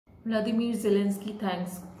Vladimir Zelensky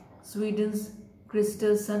thanks Sweden's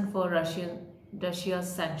Kristersson for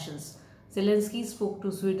Russia's sanctions. Zelensky spoke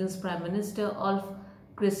to Sweden's Prime Minister Ulf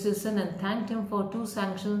Kristersson and thanked him for two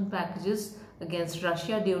sanction packages against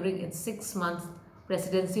Russia during its 6-month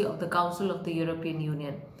presidency of the Council of the European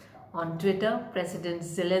Union. On Twitter, President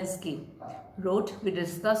Zelensky wrote, "We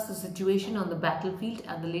discussed the situation on the battlefield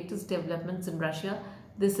and the latest developments in Russia.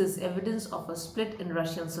 This is evidence of a split in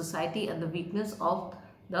Russian society and the weakness of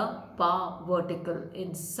the power vertical.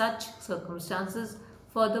 In such circumstances,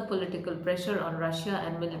 further political pressure on Russia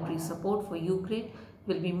and military support for Ukraine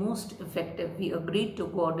will be most effective. We agreed to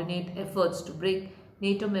coordinate efforts to bring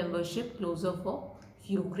NATO membership closer for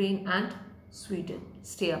Ukraine and Sweden."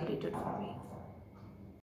 Stay updated for me.